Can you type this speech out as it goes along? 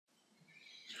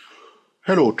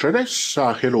Hello traders,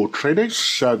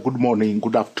 good morning,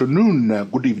 good afternoon,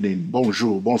 good evening,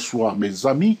 bonjour, bonsoir mes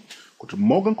amis, guten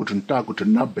Morgen, guten Tag,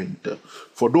 guten Abend.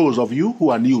 For those of you who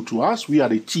are new to us, we are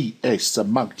the TS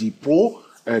MACD Pro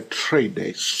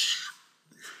traders.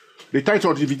 The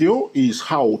title of the video is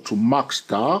How to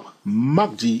Master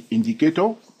MACD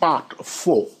Indicator Part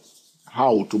 4.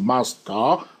 How to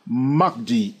Master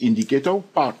MACD Indicator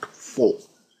Part 4.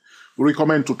 We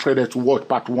recommend to traders to watch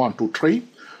Part 1 to 3.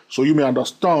 So you may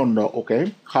understand,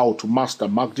 how to master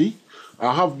MACD.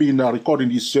 I have been recording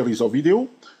this series of video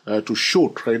to show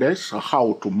traders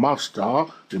how to master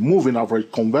the moving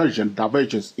average convergence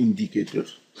divergence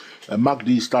indicators.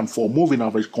 MACD stands for moving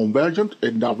average convergence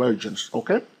and divergence,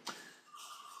 okay?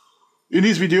 In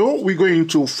this video, we're going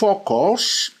to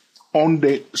focus on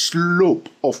the slope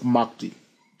of MACD,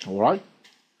 all right?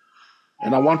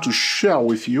 And I want to share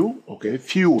with you,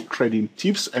 few trading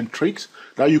tips and tricks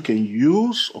that you can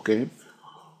use,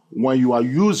 when you are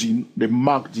using the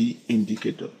MACD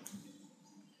indicator.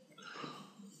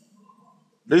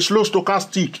 The slow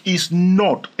stochastic is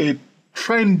not a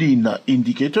trending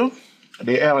indicator.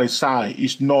 The RSI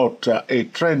is not a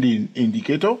trending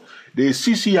indicator. The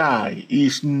CCI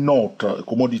is not a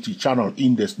commodity channel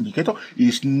index indicator.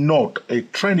 It's not a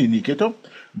trend indicator,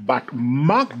 but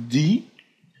MACD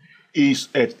is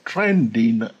a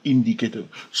trending indicator.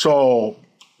 So,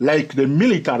 like the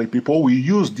military people, we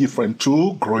use different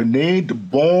tools, grenade,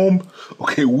 bomb,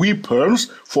 weapons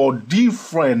for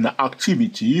different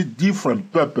activities,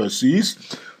 different purposes.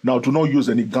 Now, do not use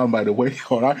any gun, by the way,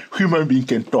 all right? Human being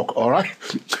can talk, all right?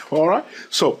 All right?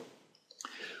 So,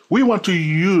 we want to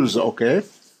use,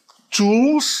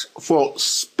 tools for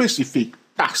specific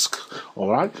task, all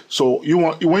right? So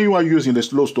when you are using the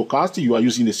slow stochastic, you are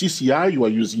using the CCI, you are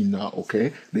using the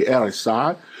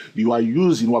RSI, you are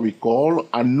using what we call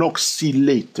an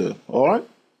oscillator, all right,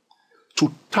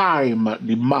 to time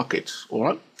the market, all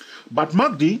right? But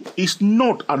MACD is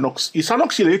not it's an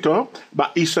oscillator,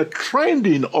 but it's a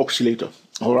trending oscillator,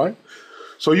 all right?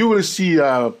 So you will see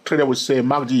trader will say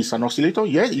MACD is an oscillator.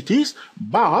 Yes, it is,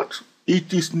 but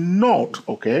it is not,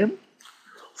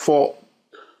 for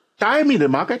timing the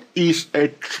market is a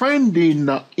trending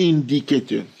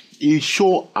indicator. It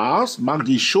shows us,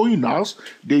 MACD is showing us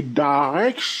the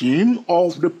direction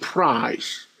of the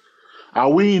price. Are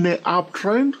we in an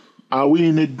uptrend? Are we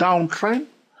in a downtrend?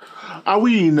 Are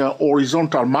we in a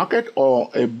horizontal market or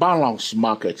a balanced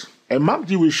market? And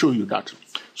MACD will show you that.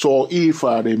 So if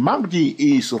the MACD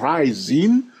is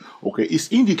rising,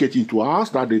 it's indicating to us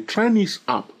that the trend is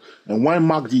up. And when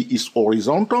MACD is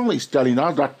horizontal, it's telling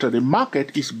us that the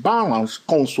market is balanced,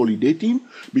 consolidating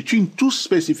between two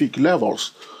specific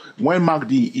levels. When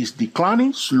MACD is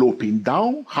declining, sloping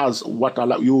down, has what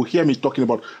you hear me talking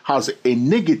about, has a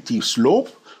negative slope,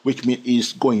 which means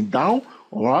it's going down.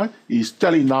 All right, is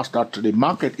telling us that the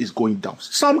market is going down.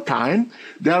 Sometimes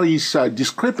there is a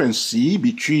discrepancy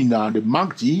between the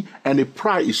MACD and the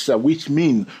price, which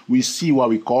means we see what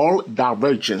we call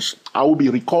divergence. I will be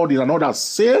recording another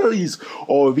series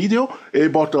of video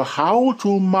about how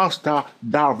to master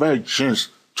divergence.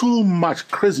 Too much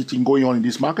crazy thing going on in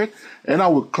this market, and I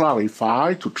will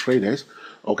clarify to traders,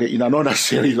 in another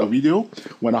series of video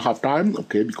when I have time,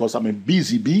 because I'm a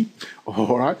busy bee.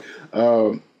 All right.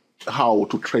 How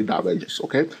to trade divergence,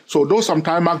 So though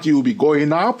sometimes MACD will be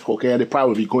going up, and the price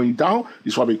will be going down.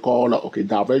 This is what we call,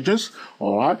 divergence,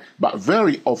 all right? But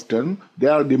very often,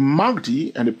 the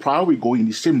MACD and the price will go in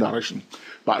the same direction.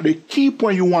 But the key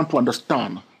point you want to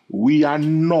understand, we are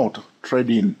not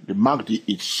trading the MACD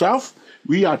itself.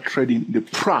 We are trading the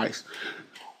price.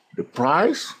 The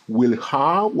price will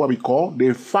have what we call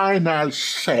the final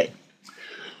say.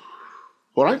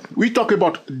 All right, we talk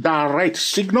about direct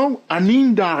signal and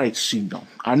indirect signal.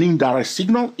 An indirect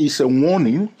signal is a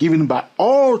warning given by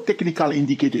all technical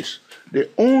indicators. The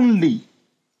only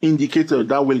indicator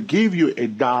that will give you a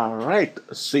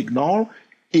direct signal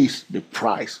is the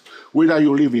price. Whether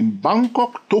you live in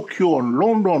Bangkok, Tokyo, or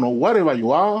London, or wherever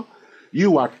you are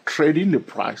trading the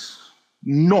price,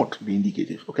 not the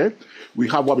indicator, We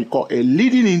have what we call a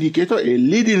leading indicator, a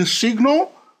leading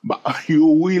signal, but you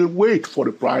will wait for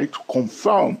the price to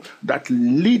confirm that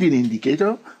leading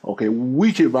indicator,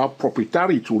 whichever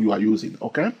proprietary tool you are using,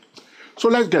 So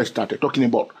let's get started talking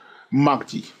about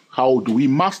MACD. How do we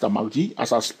master MACD?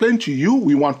 As I explained to you,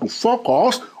 we want to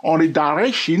focus on the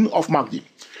direction of MACD.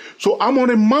 So I'm on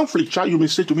a monthly chart. You may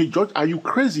say to me, George, are you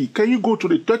crazy? Can you go to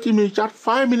the 30-minute chart,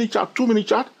 5-minute chart, 2-minute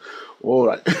chart? All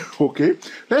right,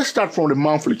 Let's start from the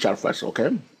monthly chart first, All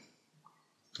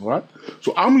right,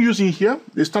 so I'm using here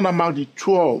the standard MACD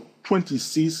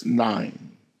 12.26.9.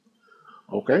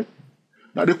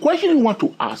 Now the question you want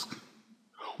to ask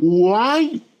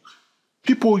why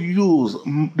people use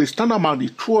the standard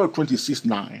MACD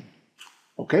 12.26.9.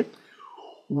 Okay,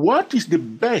 what is the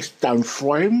best time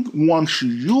frame one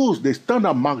should use the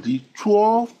standard MACD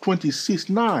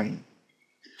 12.26.9?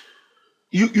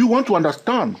 You want to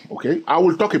understand, okay? I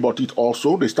will talk about it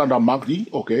also, the standard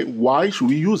MACD, okay? Why should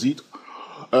we use it?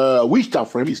 Which time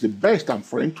frame is the best time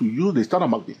frame to use the standard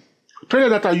MACD? Traders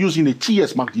that are using the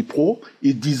TS MACD Pro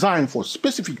is designed for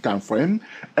specific time frame,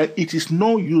 and it is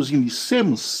not using the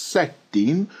same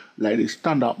setting like the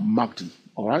standard MACD.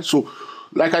 All right. So,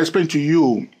 like I explained to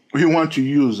you, we want to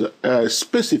use a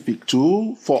specific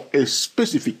tool for a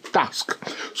specific task.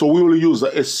 So we will use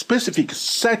a specific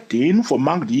setting for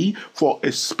MACD for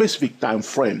a specific time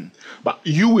frame. But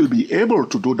you will be able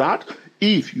to do that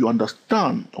if you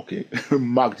understand, okay,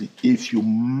 MACD, if you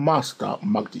master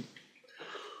MACD.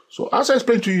 So as I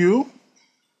explained to you,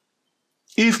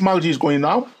 if MACD is going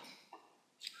up,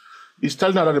 it's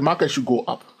telling us that the market should go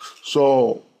up.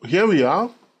 So here we are.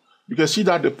 You can see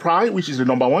that the price, which is the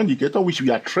number one indicator, which we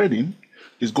are trading,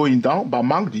 is going down, but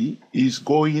MACD is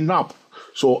going up.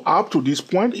 So up to this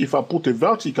point, if I put a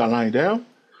vertical line there,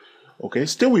 okay,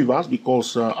 stay with us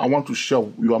because I want to share,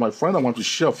 you are my friend, I want to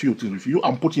share a few things with you.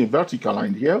 I'm putting a vertical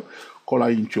line here, color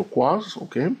in turquoise,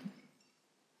 okay.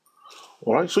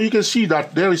 All right, so you can see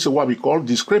that there is what we call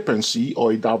discrepancy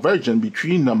or a divergence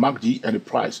between the MACD and the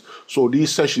price. So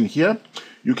this session here,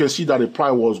 you can see that the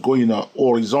price was going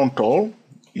horizontal,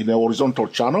 in a horizontal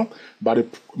channel, but the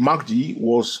MACD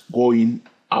was going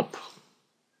up.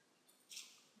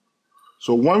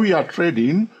 So when we are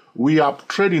trading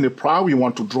the price, we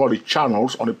want to draw the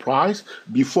channels on the price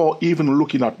before even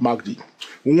looking at MACD.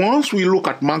 Once we look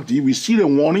at MACD, we see the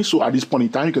warning. So at this point in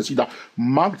time, you can see that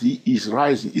MACD is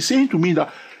rising. It's saying to me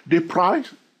that the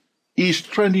price is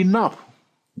trending up,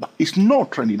 but it's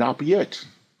not trending up yet.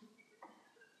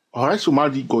 All right, so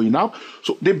MACD going up.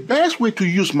 So the best way to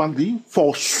use MACD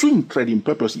for swing trading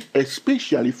purposes,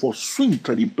 especially for swing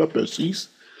trading purposes,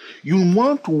 you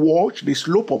want to watch the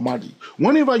slope of MACD.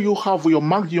 Whenever you have your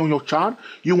MACD on your chart,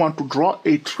 you want to draw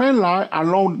a trend line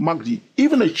along MACD,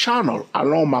 even a channel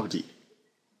along MACD.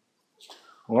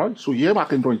 All right, so here I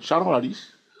can draw a channel like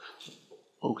this.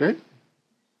 Okay.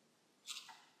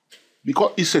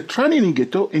 Because it's a trending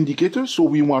indicator, so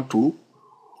we want to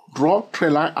draw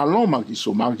trend line along MACD.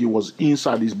 So MACD was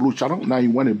inside this blue channel. Now it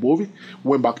went above it,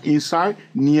 went back inside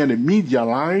near the median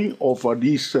line of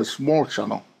this small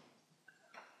channel.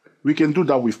 We can do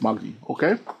that with MACD,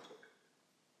 okay?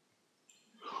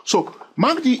 So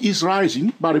MACD is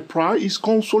rising, but the price is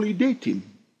consolidating.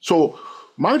 So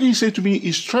MACD said to me,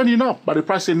 it's trending up, but the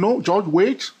price said, no, George,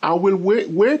 wait. I will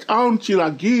wait until I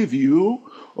give you,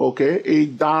 okay, a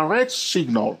direct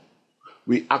signal.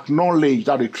 We acknowledge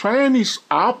that the trend is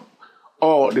up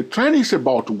or the trend is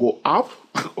about to go up,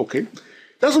 okay?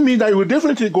 Doesn't mean that it will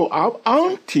definitely go up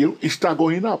until it starts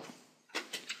going up.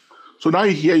 So now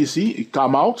here you see it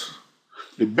come out.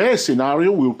 The best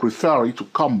scenario, we will prefer it to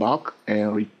come back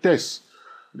and retest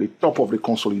the top of the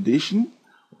consolidation,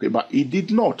 okay? But it did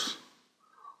not.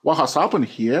 What has happened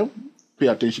here, pay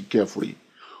attention carefully.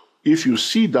 If you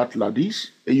see that like this,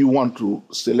 and you want to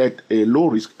select a low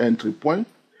risk entry point,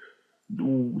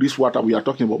 this is what we are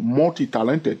talking about,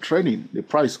 multi-talented trading. The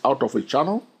price out of a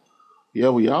channel.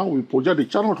 Here we are. We project the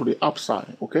channel to the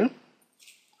upside. Okay.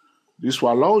 This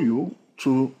will allow you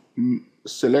to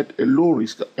select a low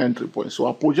risk entry point. So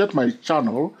I project my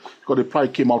channel because the price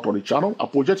came out on the channel. I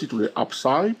project it to the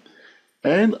upside,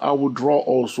 and I will draw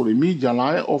also the median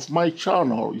line of my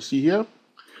channel. You see here.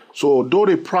 So though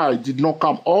the price did not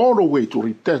come all the way to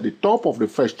retest the top of the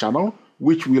first channel,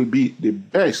 which will be the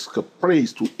best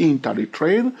place to enter the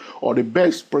trade or the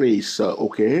best place,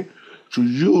 okay, to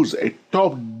use a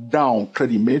top-down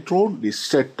trading method, the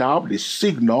setup, the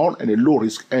signal, and a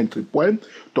low-risk entry point,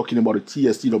 talking about the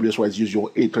TSTWSY's usual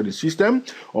 8 trading system.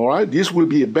 All right, this will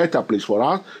be a better place for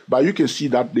us, but you can see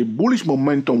that the bullish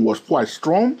momentum was quite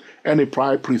strong, and the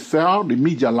price preferred the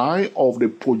median line of the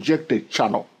projected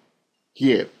channel.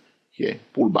 Here,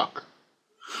 pull back.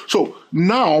 So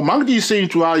now MACD is saying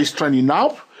to us it's trending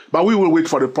up, but we will wait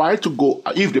for the price to go.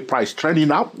 If the price is trending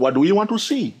up, what do we want to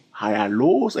see? Higher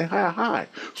lows and higher high.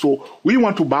 So we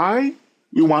want to buy,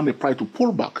 we want the price to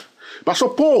pull back. But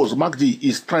suppose MACD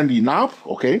is trending up,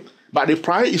 okay, but the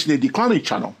price is in a declining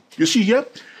channel. You see here,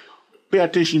 pay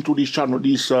attention to this channel,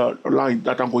 this line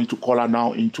that I'm going to color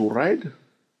now into red.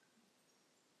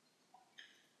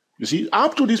 You see,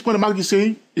 up to this point, the MACD is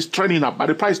saying it's trending up, but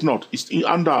the price not. It's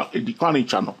under a declining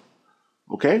channel.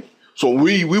 Okay? So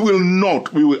we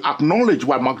will acknowledge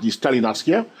what MACD is telling us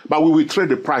here, but we will trade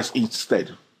the price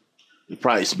instead. The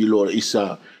price below is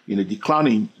in a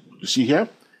declining, you see here,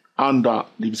 and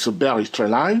this bearish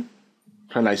trend line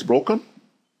is broken.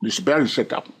 This bearish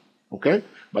setup, okay?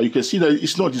 But you can see that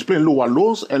it's not displaying lower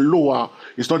lows and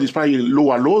it's not displaying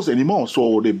lower lows anymore.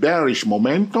 So the bearish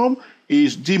momentum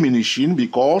is diminishing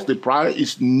because the price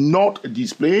is not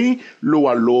displaying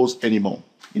lower lows anymore.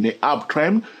 In the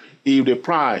uptrend, if the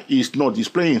price is not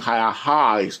displaying higher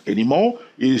highs anymore,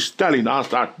 it's telling us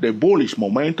that the bullish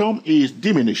momentum is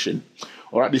diminishing.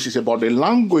 All right, this is about the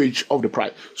language of the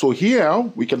price. So here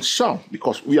we can sell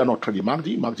because we are not trading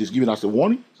MACD. MACD is giving us a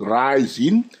warning,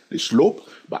 rising the slope,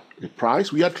 but the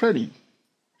price we are trading.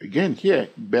 Again, here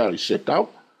bearish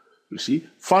setup. You see,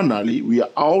 finally we are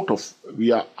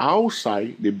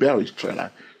outside the bearish trend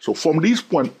line. So from this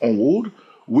point onward,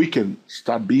 we can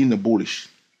start being bullish.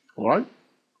 All right.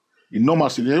 In normal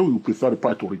scenario, we prefer the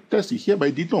price to retest it here, but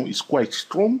it did not. It's quite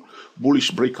strong,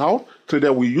 bullish breakout.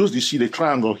 Trader we use, you see the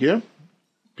triangle here.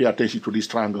 Pay attention to this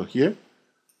triangle here.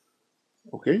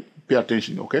 Okay, pay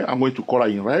attention. Okay, I'm going to color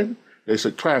in red. There's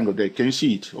a triangle there. Can you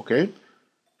see it? Okay,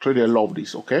 trader love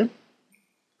this. Okay,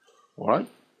 all right.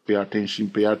 Pay attention,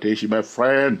 my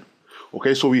friend.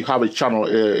 Okay, so we have a channel,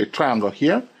 a triangle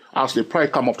here. As the price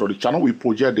come up to the channel, we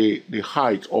project the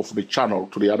height of the channel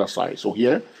to the other side. So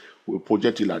here we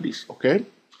project it like this. Okay.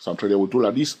 Some trader will do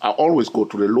like this. I always go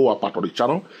to the lower part of the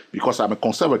channel because I'm a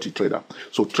conservative trader.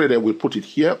 So trader will put it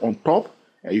here on top.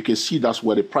 And you can see that's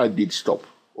where the price did stop.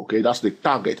 Okay, that's the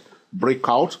target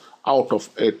breakout out of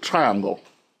a triangle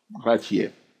right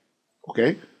here.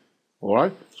 Okay, all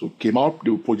right. So it came out,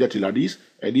 they projected like this,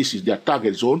 and this is their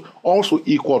target zone, also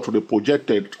equal to the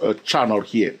projected channel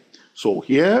here. So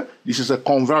here, this is a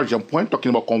convergence point,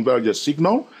 talking about convergence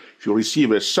signal. If you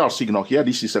receive a sell signal here,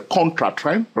 this is a contra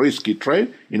trend, risky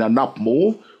trade in an up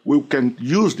move. We can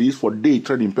use this for day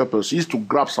trading purposes to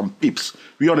grab some pips.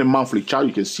 We on a monthly chart,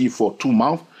 you can see for 2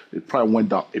 months, the price went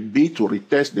down a bit to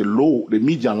retest the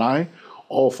median line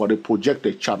of the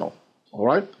projected channel. All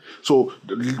right. So,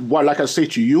 like I say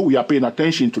to you, we are paying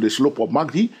attention to the slope of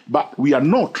MACD, but we are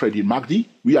not trading MACD.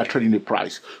 We are trading the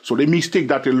price. So the mistake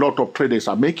that a lot of traders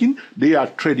are making, they are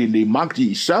trading the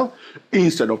MACD itself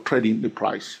instead of trading the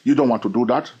price. You don't want to do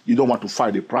that. You don't want to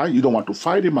fight the price. You don't want to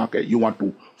fight the market. You want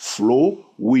to flow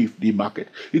with the market.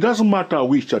 It doesn't matter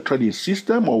which trading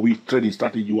system or which trading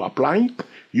strategy you are applying.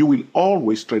 You will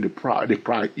always trade the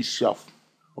price itself.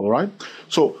 All right.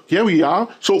 So here we are.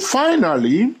 So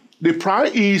finally, the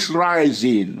price is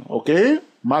rising, okay?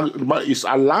 It's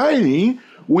aligning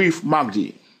with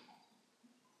MACD.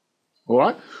 All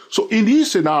right? So in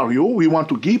this scenario, we want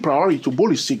to give priority to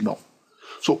bullish signal.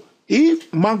 So if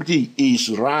MACD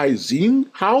is rising,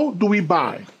 how do we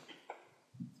buy?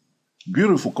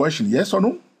 Beautiful question, yes or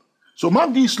no? So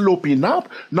MACD is sloping up.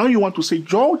 Now you want to say,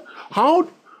 George, how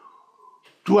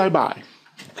do I buy?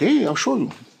 Okay, I'll show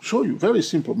you. Very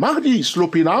simple. MACD is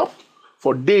sloping up.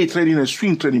 For day trading and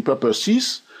swing trading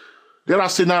purposes, there are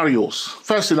scenarios.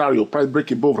 First scenario, price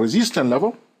break above resistance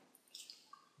level.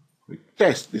 We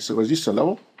test this resistance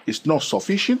level. It's not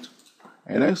sufficient.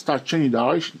 And then start changing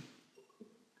direction.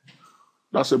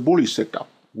 That's a bullish setup.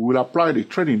 We will apply the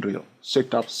trading drill.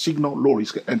 Setup, signal, low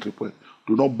risk entry point.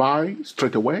 Do not buy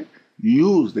straight away.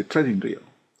 Use the trading drill.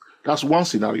 That's one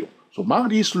scenario. So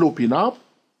MACD is sloping up.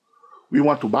 We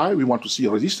want to buy. We want to see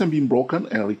a resistance being broken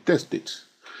and retest it.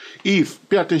 If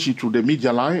pay attention to the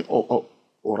median line or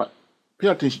pay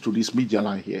attention to this median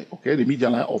line here, okay, the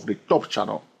median line of the top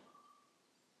channel.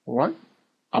 All right,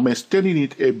 I'm extending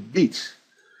it a bit.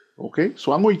 Okay,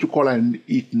 so I'm going to color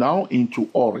it now into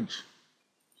orange.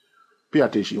 Pay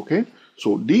attention, okay?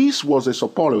 So this was a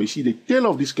support level. You see the tail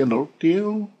of this candle,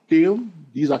 tail,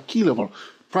 these are key level.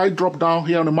 Price drop down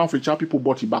here on the monthly chart, people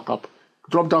bought it back up.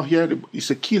 Drop down here,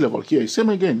 it's a key level here. Same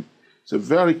again, it's a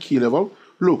very key level.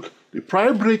 Look. The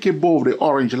price break above the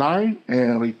orange line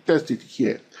and retest it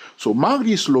here. So MACD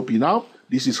is sloping up.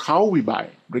 This is how we buy.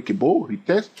 Break above,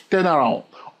 retest, turn around.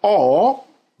 Or,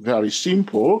 very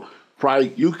simple, price,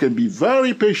 you can be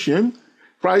very patient.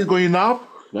 Price going up,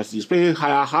 let's display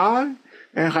higher high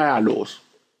and higher lows.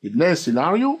 In next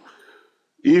scenario,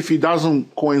 if it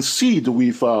doesn't coincide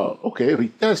with,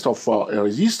 retest of a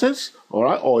resistance, all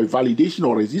right, or a validation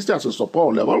or resistance as a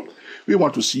support level, we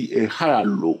want to see a higher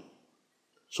low.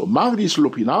 So MACD is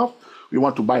sloping up. We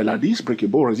want to buy like this, break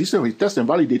above resistance, retest and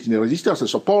validating the resistance at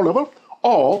support level,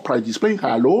 or price displaying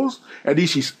higher lows. And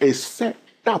this is a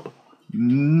setup,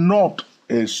 not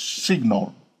a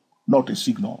signal. Not a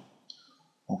signal.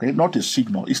 Okay, not a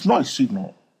signal. It's not a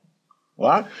signal. All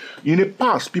right? In the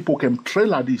past, people can trade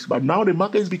like this, but now the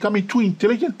market is becoming too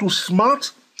intelligent, too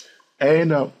smart,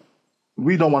 and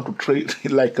we don't want to trade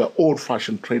like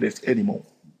old-fashioned traders anymore.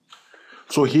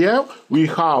 So here we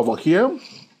have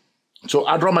So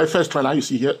I draw my first trend line, you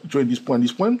see here, join this point,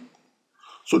 this point.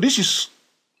 So this is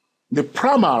the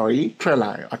primary trend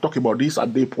line. I talk about this at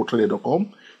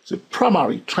dayportrader.com. It's a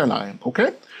primary trend line,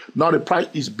 okay? Now the price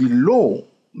is below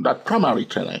that primary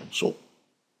trend line. So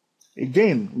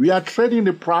again, we are trading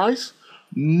the price,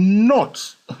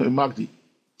 not MACD.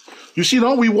 You see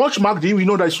now, we watch MACD, we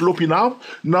know that it's sloping up.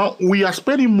 Now we are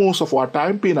spending most of our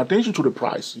time paying attention to the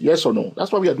price. Yes or no?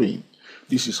 That's what we are doing.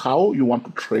 This is how you want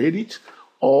to trade it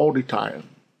all the time.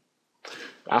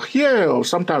 I hear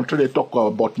sometimes traders talk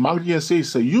about MACD and say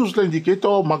it's a useless indicator.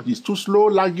 MACD is too slow,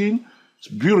 lagging. It's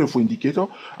a beautiful indicator.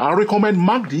 I recommend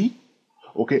MACD,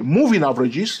 okay, moving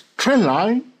averages, trend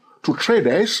line to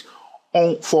traders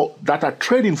that are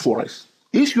trading forex.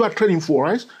 If you are trading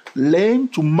forex, learn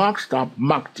to master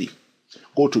MACD.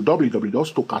 Go to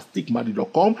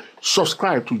www.stochasticmacd.com,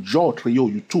 subscribe to Joe Trio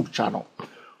YouTube channel.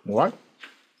 All right?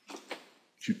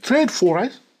 If you trade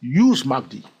forex, use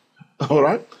MACD. All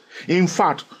right? In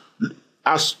fact,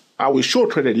 as I will show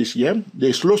trader this year,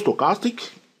 the slow stochastic,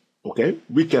 okay,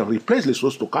 we can replace the slow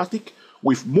stochastic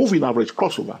with moving average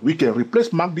crossover. We can replace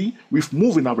MACD with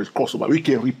moving average crossover. We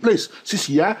can replace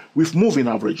CCI with moving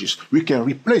averages. We can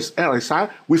replace RSI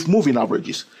with moving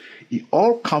averages. It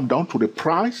all comes down to the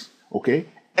price, okay,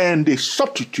 and the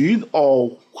substitute,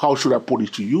 or how should I put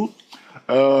it to you,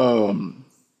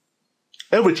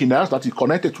 everything else that is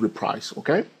connected to the price,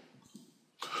 okay?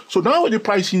 So now the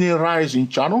price is in a rising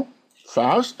channel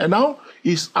first, and now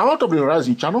it's out of the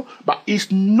rising channel, but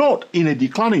it's not in a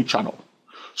declining channel.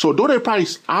 So though the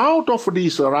price out of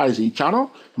this rising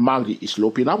channel, MACD is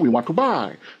sloping up, we want to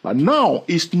buy. But now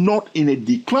it's not in a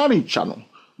declining channel.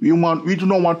 We do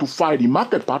not want to fight the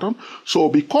market pattern. So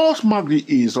because MACD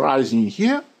is rising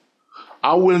here,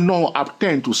 I will not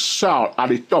attempt to sell at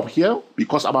the top here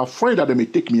because I'm afraid that they may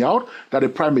take me out, that the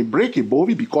price may break above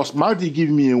it because MACD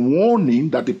gives me a warning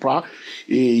that the price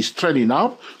is trending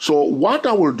up. So what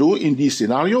I will do in this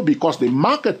scenario, because the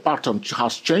market pattern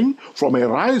has changed from a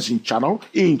rising channel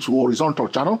into a horizontal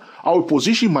channel, I will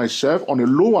position myself on the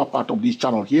lower part of this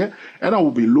channel here, and I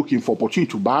will be looking for opportunity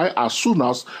to buy as soon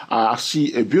as I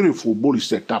see a beautiful bullish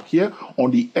setup here on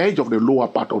the edge of the lower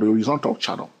part of the horizontal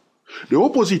channel. The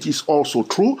opposite is also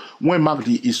true when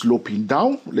MACD is sloping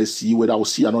down. Let's see whether I'll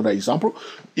see another example.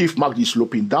 If MACD is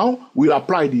sloping down, we'll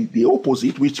apply the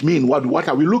opposite, which means what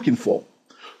are we looking for?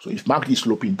 So if MACD is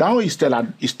sloping down, it's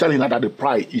telling us that the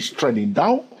price is trending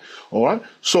down. All right.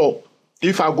 So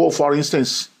if I go, for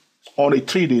instance, on a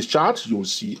 3-day chart, you'll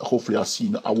see, hopefully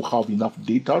I will have enough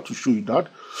data to show you that.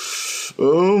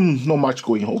 Not much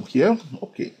going on here.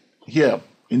 Okay. Here,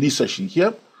 in this session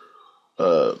here,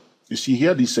 you see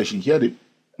here, this session here, the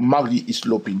MACD is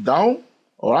sloping down,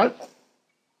 all right?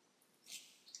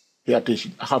 Pay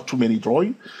attention, I have too many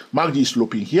drawings. MACD is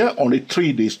sloping here on a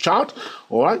 3-day chart,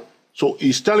 all right? So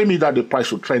it's telling me that the price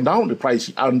should trend down. The price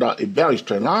is under a bearish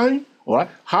trend line, all right?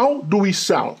 How do we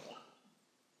sell?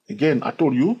 Again, I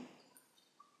told you,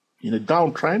 in a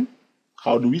downtrend,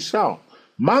 how do we sell?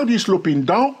 MACD is sloping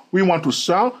down, we want to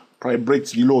sell, price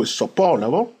breaks below a support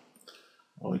level,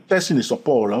 or testing the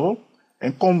support level,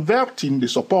 and converting the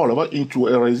support level into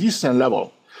a resistance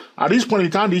level. At this point in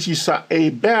time, this is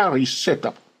a bearish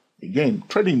setup. Again,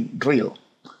 trading drill.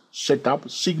 Setup,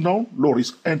 signal, low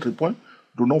risk entry point.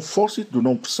 Do not force it, do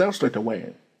not sell straight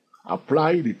away.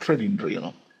 Apply the trading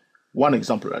drill. One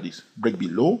example like this. Break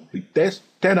below, retest,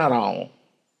 turn around.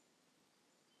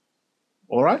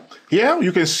 All right. Here,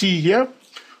 you can see here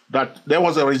that there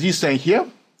was a resistance here.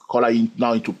 Color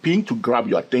now into pink to grab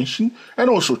your attention and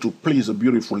also to please the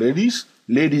beautiful ladies.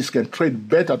 Ladies can trade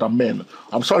better than men.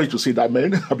 I'm sorry to say that,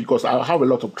 men, because I have a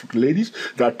lot of ladies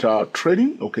that are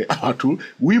trading. Okay,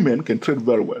 women can trade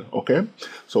very well. Okay,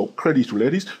 so credit to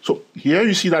ladies. So here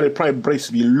you see that the price breaks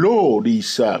below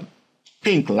this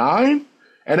pink line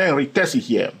and then retest it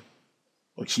here.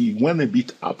 She went a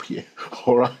bit up here.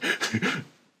 All right.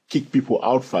 Kick people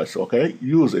out first, okay?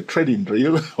 Use a trading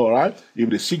drill, all right? If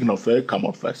the signal fail, come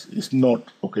out first. It's not,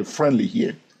 okay, friendly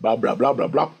here. Blah, blah, blah, blah,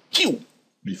 blah. Pew!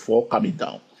 Before coming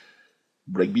down.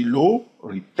 Break below,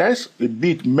 retest, a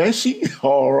bit messy,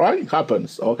 all right?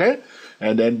 Happens, okay?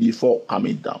 And then before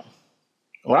coming down,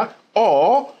 all right?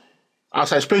 Or,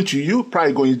 as I explained to you,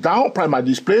 price going down, price might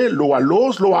display lower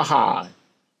lows, lower high,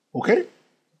 okay?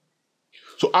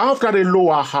 So after the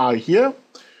lower high here,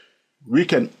 we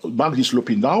can MACD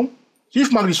sloping down.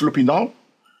 If MACD sloping down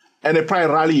and the price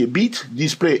rally a bit,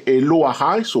 display a lower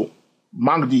high, so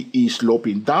MACD is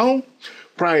sloping down,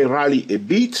 price rally a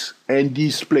bit and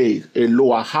display a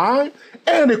lower high,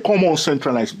 and the common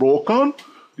central line is broken.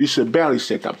 This is a bearish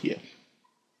setup here.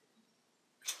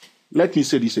 Let me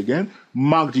say this again.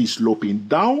 MACD is sloping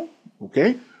down,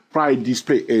 okay? price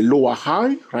display a lower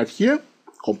high right here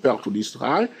compared to this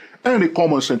high, and a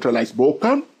common centralized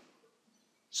broken.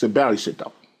 It's a bearish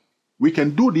setup. We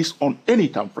can do this on any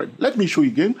time frame. Let me show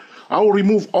you again. I will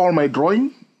remove all my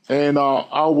drawing, and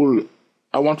I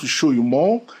want to show you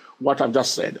more what I've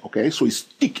just said. Okay, so it's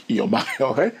stick in your mind.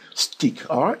 Okay, stick.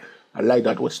 All right, I like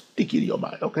that word, stick in your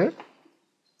mind. Okay.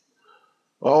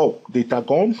 Oh, data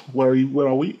gone. Where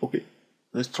are we? Okay,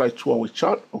 let's try 2 hour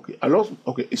chart. Okay, I lost.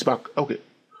 Okay, it's back. Okay,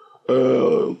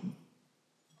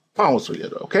 pounds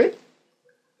related. Okay,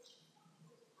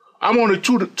 I'm on a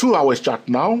 2 hour chart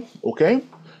now. Okay,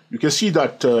 you can see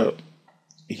that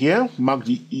here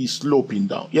MACD is sloping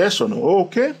down. Yes or no?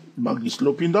 Okay, MACD is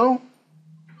sloping down.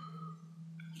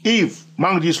 If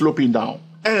MACD is sloping down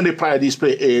and the price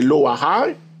display a lower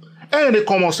high and the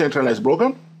common centralized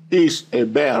broken, is a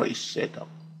bearish setup.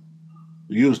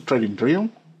 Use trading drill.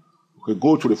 You can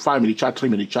go to the 5-minute chart,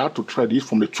 3-minute chart to trade this.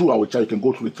 From the 2 hour chart, you can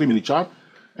go to the 3-minute chart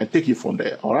and take it from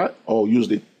there. All right, or use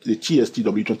the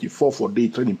TSTW24 for day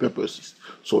trading purposes.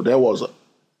 So there was a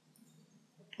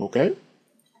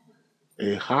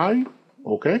high,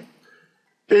 okay,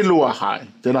 a lower high.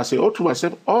 Then I say, oh, to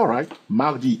myself, all right,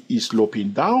 MACD is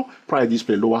sloping down, price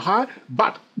display lower high,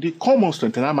 but the common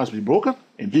strength line must be broken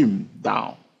and dim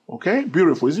down. Okay,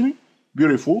 beautiful, isn't it?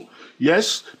 Beautiful.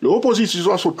 Yes, the opposite is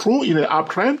also true in an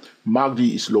uptrend.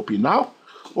 MACD is sloping now.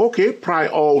 Okay, price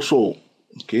also,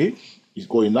 okay, is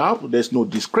going up. There's no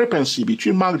discrepancy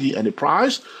between MACD and the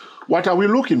price. What are we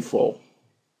looking for?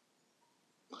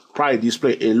 Price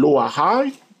display a lower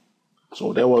high.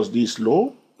 So there was this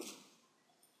low.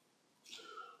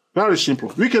 Very simple.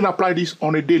 We can apply this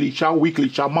on a daily chart, weekly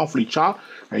chart, monthly chart,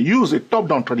 and use a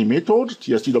top-down trading method,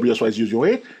 TSTWSY is using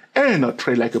it, and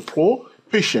trade like a pro,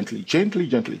 patiently,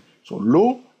 gently. So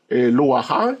low, a lower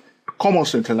high, common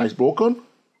centralized broken.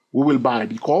 We will buy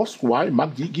because why?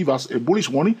 MACD give us a bullish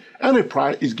warning, and the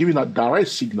price is giving a direct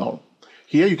signal.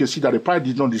 Here you can see that the price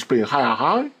did not display a higher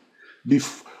high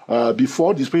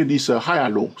before displaying this higher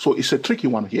low. So it's a tricky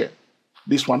one here.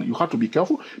 This one, you have to be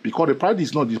careful because the price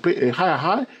does not display a higher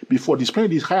high before displaying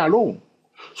this higher low.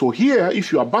 So here,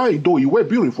 if you are buying, though it were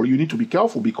beautiful, you need to be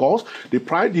careful because the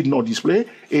price did not display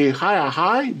a higher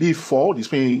high before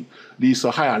displaying this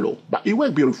higher low. But it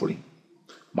worked beautifully.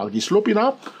 MACD sloping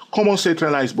up, common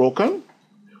centralized broken.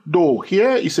 Though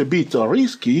here is a bit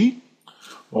risky,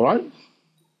 all right?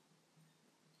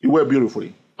 It worked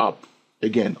beautifully up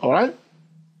again, all right?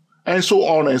 And so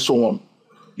on and so on.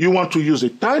 You want to use a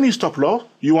tiny stop loss.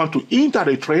 You want to enter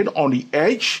the trade on the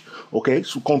edge, okay,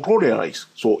 to control the risk.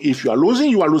 So if you are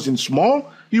losing small.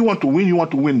 You want to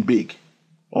win big,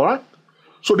 all right?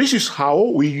 So this is how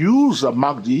we use a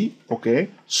MACD, okay,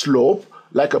 slope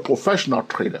like a professional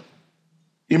trader.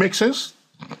 It makes sense?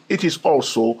 It is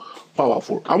also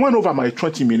powerful. I went over my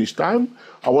 20 minutes time.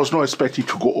 I was not expecting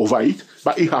to go over it,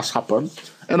 but it has happened,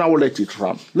 and I will let it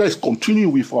run. Let's continue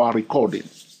with our recording.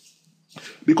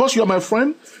 Because you are my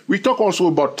friend, we talk also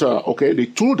about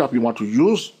the tool that we want to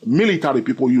use. Military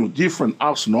people use different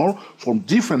arsenal from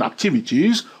different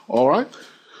activities, all right?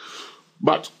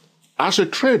 But as a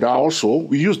trader also,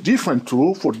 we use different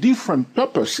tools for different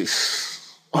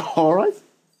purposes, all right?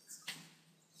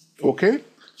 Okay?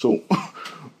 So,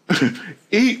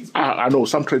 I know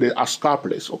some traders are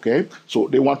scalpers, okay? So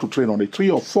they want to trade on a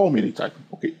 3 or 4 minute time,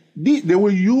 okay? They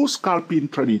will use scalping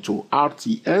trading tool,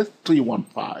 RTS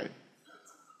 315.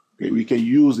 Okay, we can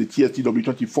use the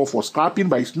TSTW24 for scalping,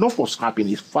 but it's not for scalping.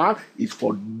 It's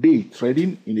for day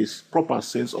trading in its proper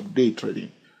sense of day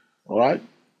trading. All right.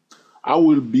 I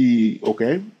will be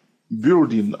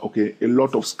building a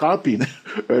lot of scalping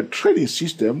trading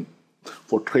system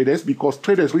for traders because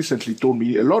traders recently told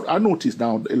me a lot. I noticed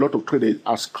now a lot of traders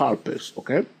are scalpers.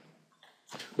 Okay.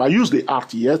 But use the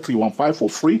RTS 315 for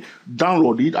free.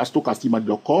 Download it at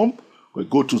stochasticmarket.com.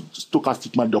 Go to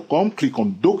stochasticmarket.com, click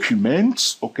on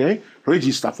Documents, okay,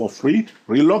 register for free,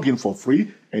 relog in for free,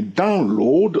 and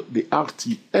download the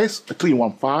RTS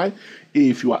 315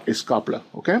 if you are a scalper,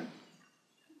 okay?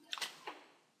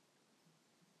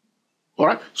 All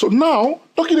right, so now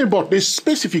talking about this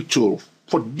specific tool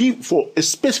for a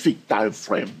specific time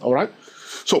frame, all right?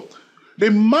 So the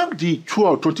MACD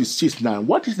 1226.9,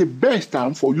 what is the best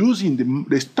time for using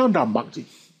the standard MACD?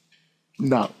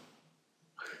 Now,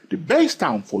 the best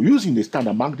time for using the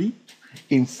standard MACD,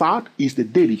 in fact, is the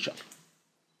daily chart.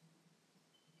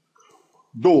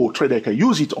 Though trader can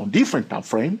use it on different time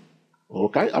frame,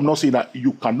 okay? I'm not saying that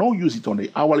you cannot use it on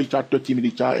the hourly chart,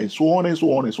 30-minute chart, and so on and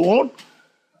so on and so on.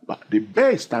 But the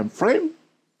best time frame,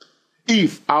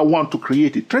 if I want to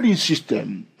create a trading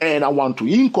system and I want to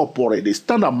incorporate the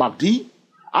standard MACD,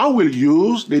 I will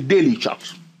use the daily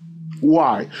chart.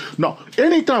 Why? Now,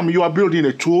 anytime you are building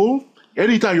a tool,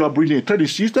 anytime you are building a trading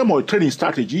system or a trading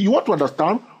strategy, you want to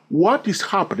understand what is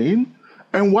happening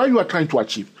and what you are trying to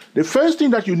achieve. The first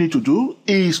thing that you need to do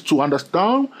is to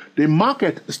understand the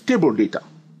market stable data.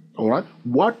 All right?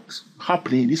 What's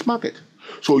happening in this market?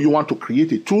 So you want to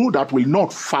create a tool that will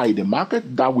not fight the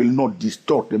market, that will not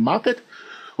distort the market,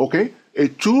 okay? A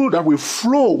tool that will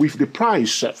flow with the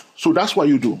price. So that's what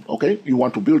you do, okay? You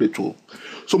want to build a tool.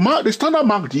 So the standard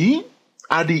MACD,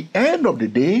 at the end of the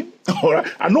day, all right,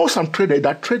 I know some traders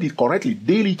that trade it correctly,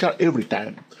 daily chart every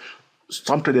time.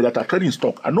 Some traders that are trading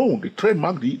stock, I know they trade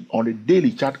MACD on the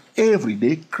daily chart every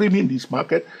day, creaming this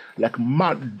market like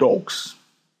mad dogs.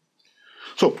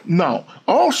 So now,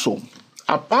 also,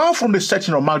 apart from the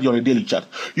setting of MACD on the daily chart,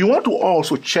 you want to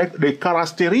also check the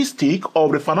characteristic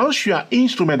of the financial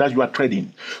instrument that you are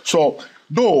trading. So,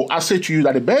 though I say to you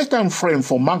that the best time frame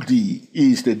for MACD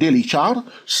is the daily chart,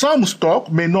 some stock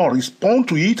may not respond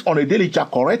to it on the daily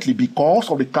chart correctly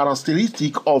because of the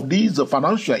characteristic of these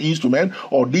financial instruments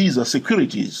or these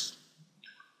securities.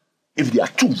 If they are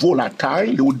too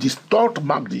volatile, they will distort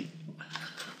MACD.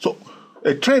 So,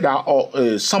 a trader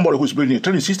or somebody who's building a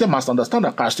trading system must understand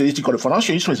the characteristic of the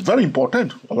financial instrument is very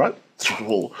important, all right?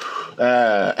 So,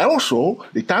 also,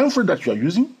 the time frame that you are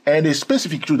using and the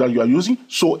specific tool that you are using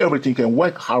so everything can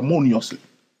work harmoniously.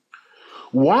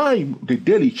 Why the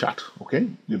daily chart? Okay,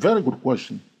 a very good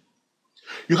question.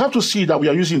 You have to see that we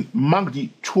are using MACD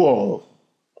 12.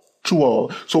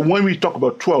 So when we talk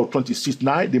about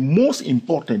 12.26.9, the most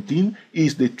important thing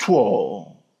is the 12.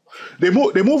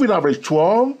 The moving average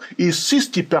 12 is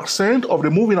 60% of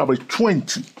the moving average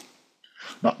 20.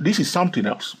 Now, this is something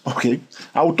else, okay?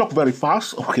 I will talk very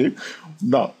fast, okay?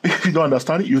 Now, if you don't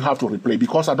understand it, you have to replay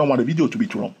because I don't want the video to be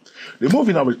too long. The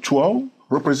moving average 12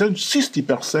 represents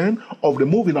 60% of the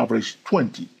moving average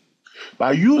 20.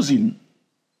 By using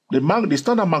the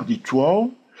standard MACD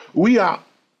 12, we are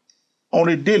on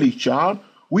a daily chart,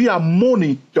 we are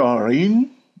monitoring,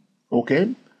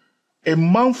 okay, a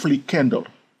monthly candle.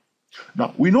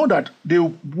 Now, we know that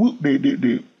the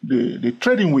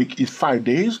trading week is 5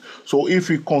 days. So if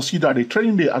we consider the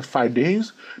trading day at 5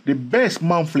 days, the best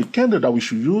monthly candle that we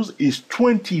should use is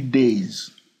 20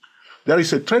 days. There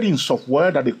is a trading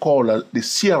software that they call the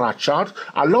Sierra chart,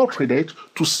 allow traders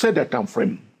to set the time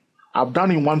frame. I've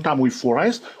done it one time with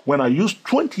Forex when I used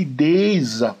 20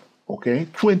 days, okay,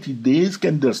 20 days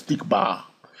candlestick bar.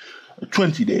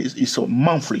 20 days is a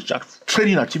monthly chart.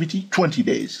 Trading activity, 20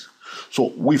 days.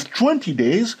 So with 20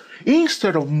 days,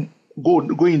 instead of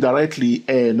going directly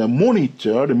and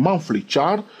monitor the monthly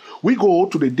chart, we go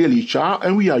to the daily chart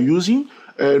and we are using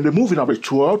the moving average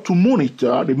 12 to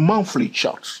monitor the monthly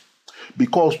charts.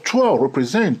 Because 12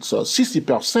 represents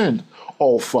 60%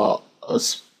 of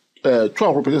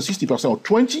 12 represents 60% of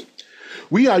 20.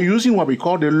 We are using what we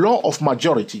call the law of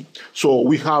majority. So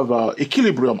we have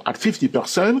equilibrium at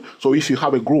 50%. So if you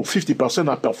have a group, 50%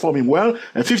 are performing well,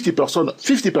 and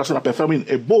 50% are performing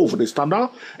above the standard,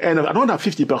 and another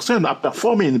 50% are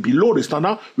performing below the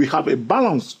standard, we have a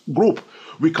balanced group.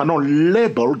 We cannot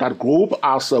label that group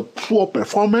as a poor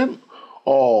performance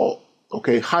or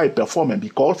high performance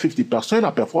because 50%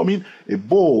 are performing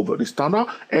above the standard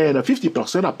and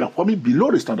 50% are performing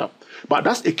below the standard. But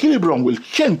that equilibrium will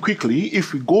change quickly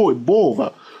if we go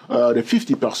above the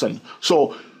 50%.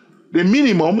 So the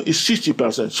minimum is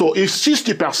 60%. So if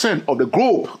 60% of the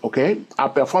group, are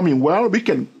performing well, we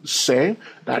can say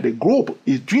that the group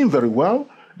is doing very well.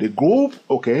 The group,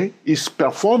 is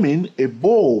performing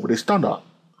above the standard.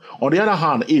 On the other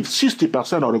hand, if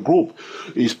 60% of the group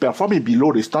is performing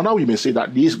below the standard, we may say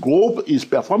that this group is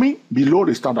performing below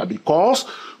the standard because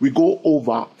we go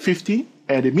over 50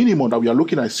 and the minimum that we are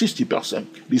looking at is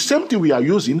 60%. The same thing we are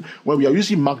using when we are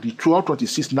using MACD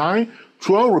 12.26.9,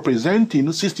 12 representing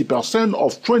 60%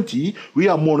 of 20, we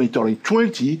are monitoring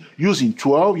 20 using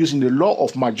 12, using the law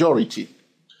of majority.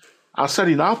 As said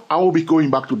enough, I will be going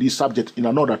back to this subject in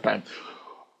another time.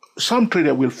 Some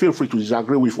trader will feel free to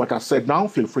disagree with what I said now.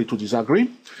 Feel free to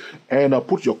disagree. And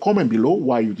put your comment below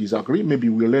why you disagree. Maybe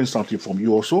we'll learn something from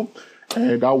you also.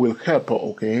 And that will help,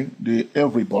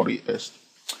 everybody else.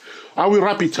 I will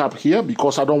wrap it up here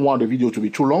because I don't want the video to be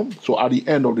too long. So at the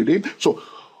end of the day. So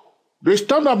the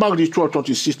standard MACD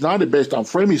 12.26.9, the best time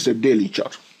frame is a daily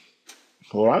chart.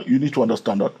 All right. You need to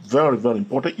understand that. Very, very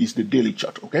important is the daily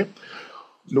chart.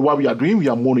 What we are doing, we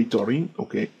are monitoring,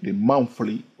 the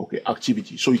monthly,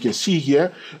 activity. So you can see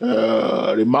here,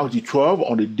 the MACD 12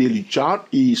 on the daily chart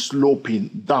is sloping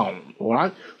down, all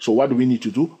right? So what do we need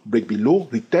to do? Break below,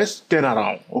 retest, turn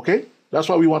around, That's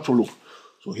what we want to look.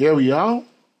 So here we are.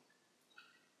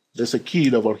 There's a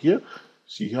key level here.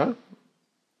 See here?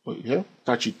 Here,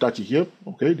 touch it here.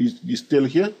 Okay, this tail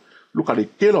here. Look at the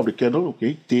tail of the candle.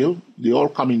 Okay, tail. They all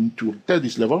come in to test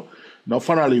this level. Now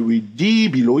finally we D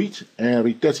below it and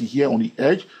retest it here on the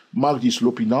edge. Mark this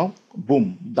sloping now.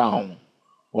 Boom, down.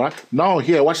 All right. Now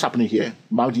here, what's happening here?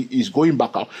 MACD is going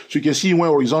back up. So you can see when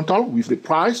horizontal with the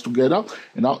price together,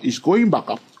 and now it's going back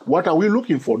up. What are we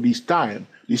looking for this time?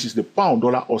 This is the pound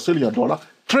dollar, Australian dollar,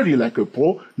 trading like a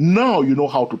pro. Now you know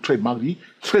how to trade MACD,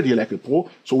 trading like a pro.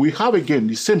 So we have again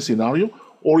the same scenario,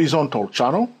 horizontal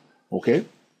channel. Okay.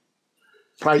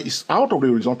 Price is out of the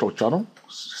horizontal channel.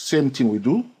 Same thing we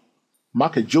do.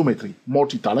 Market geometry,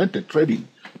 multi-talented trading.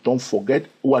 Don't forget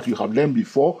what you have learned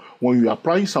before when you are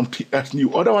applying something else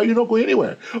new. Otherwise, you're not going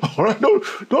anywhere. All right,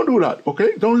 don't do that.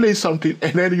 Okay, don't learn something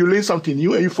and then you learn something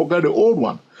new and you forget the old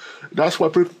one. That's why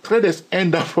traders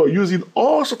end up using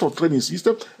all sorts of trading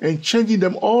systems and changing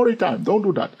them all the time. Don't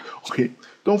do that. Okay,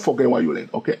 don't forget what you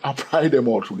learned. Okay, apply them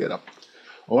all together.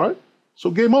 All right. So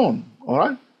game on. All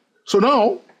right. So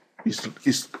now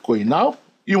it's going now.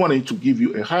 You want it to give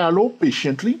you a higher low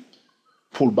patiently.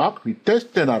 Pull back,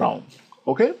 retest, turn around.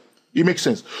 Okay? It makes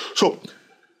sense. So,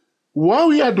 what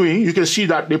we are doing, you can see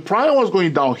that the price was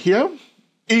going down here.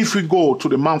 If we go to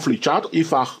the monthly chart,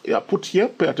 if I put here,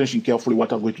 pay attention carefully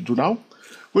what I'm going to do now. I'm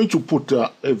going to put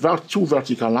two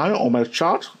vertical lines on my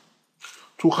chart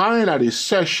to highlight a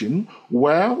session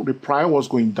where the price was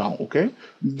going down. Okay?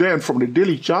 Then from the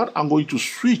daily chart, I'm going to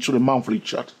switch to the monthly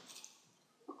chart.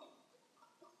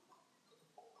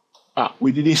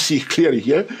 We didn't see it clearly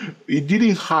here. It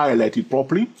didn't highlight it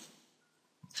properly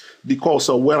because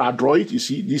where I draw it, you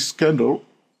see, this candle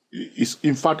is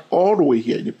in fact all the way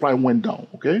here. The price went down,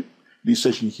 okay? This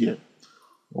session here.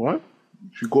 All right?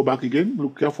 If you go back again,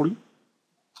 look carefully.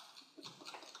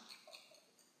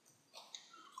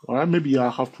 All right, maybe I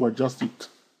have to adjust it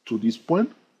to this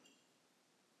point.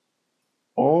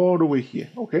 All the way here,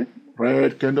 okay?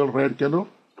 Red candle, red candle.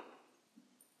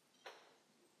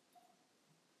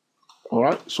 All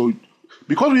right, so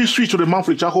because we switch to the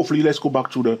monthly chart, hopefully let's go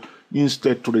back to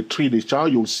instead to the 3-day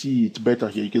chart. You'll see it better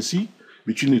here. You can see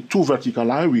between the two vertical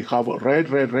lines, we have red,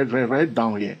 red, red, red, red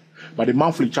down here. But the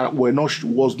monthly chart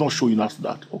was not showing us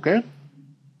that, okay?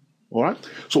 All right,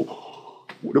 so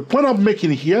the point I'm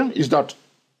making here is that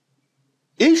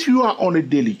if you are on a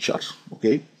daily chart,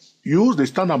 okay, use the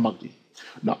standard MACD.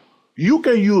 Now, you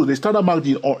can use the standard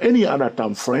MACD or any other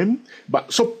time frame,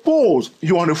 but suppose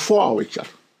you're on a 4-hour chart.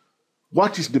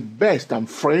 What is the best time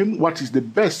frame? What is the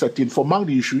best setting for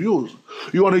MACD you should use?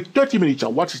 You are on a 30-minute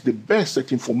chart. What is the best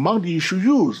setting for MACD you should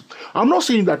use? I'm not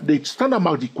saying that the standard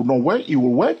MACD could not work. It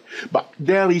will work. But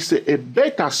there is a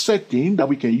better setting that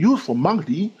we can use for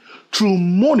MACD to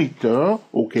monitor,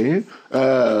 okay,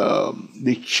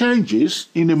 the changes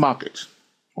in the market.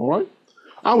 All right?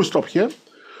 I will stop here.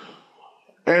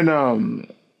 And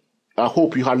I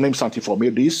hope you have learned something from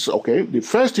this, okay? The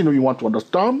first thing we want to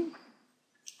understand,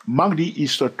 MACD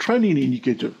is a trending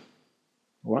indicator,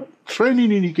 right?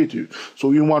 Trending indicator. So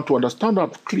we want to understand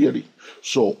that clearly.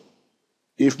 So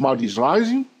if MACD is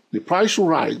rising, the price should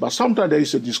rise. But sometimes there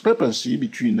is a discrepancy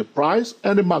between the price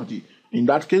and the MACD. In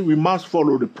that case, we must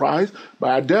follow the price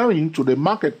by adhering to the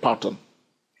market pattern.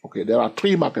 Okay, there are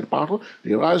 3 market patterns: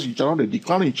 the rising channel, the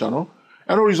declining channel,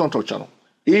 and horizontal channel.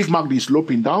 If MACD is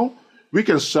sloping down, we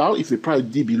can sell if the price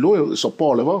D below the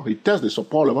support level, retest the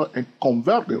support level, and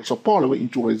convert the support level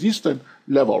into resistance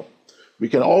level. We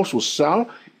can also sell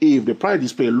if the price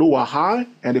displays lower high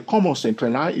and the common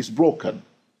central line is broken.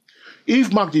 If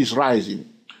MACD is rising,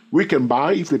 we can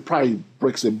buy if the price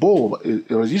breaks above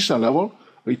a resistance level,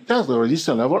 retest the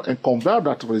resistance level, and convert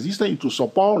that resistance into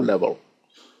support level.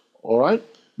 All right?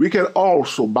 We can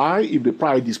also buy if the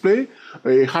price displays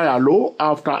a higher low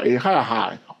after a higher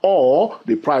high, or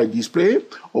the price display,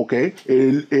 okay,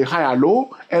 a higher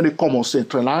low and the common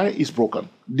central line is broken.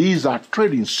 These are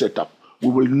trading setup. We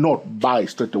will not buy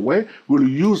straight away. We will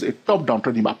use a top-down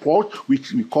trading approach,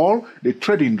 which we call the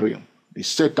trading dream. The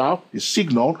setup, the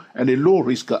signal, and the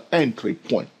low-risk entry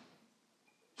point.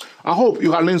 I hope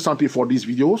you have learned something for these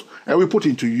videos and we put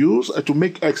into use to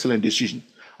make excellent decisions.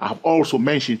 I have also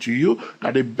mentioned to you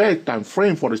that the best time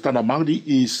frame for the standard MACD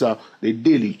is the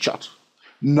daily chart.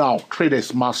 Now,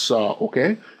 traders must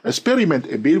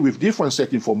experiment a bit with different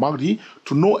settings for MACD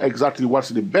to know exactly what's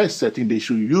the best setting they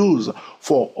should use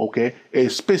for a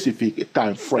specific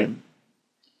time frame.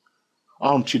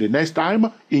 Until the next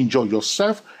time, enjoy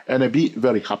yourself and be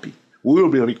very happy. We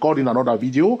will be recording another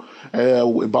video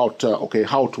about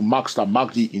how to master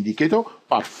MACD indicator,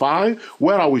 part 5,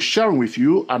 where I will share with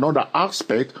you another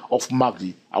aspect of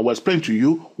MACD. I will explain to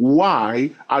you why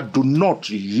I do not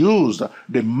use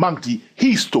the MACD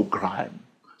histogram.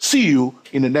 See you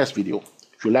in the next video.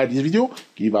 If you like this video,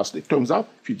 give us the thumbs up.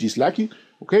 If you dislike it,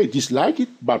 okay, dislike it,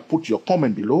 but put your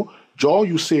comment below. Joe,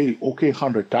 you say okay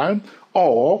 100 times,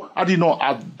 or I did not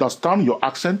understand your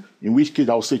accent, in which case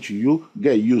I'll say to you,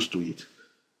 get used to it.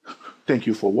 Thank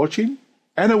you for watching,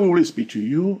 and I will speak to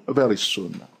you very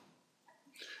soon.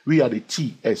 We are the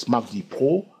TS MACD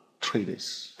Pro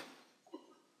traders.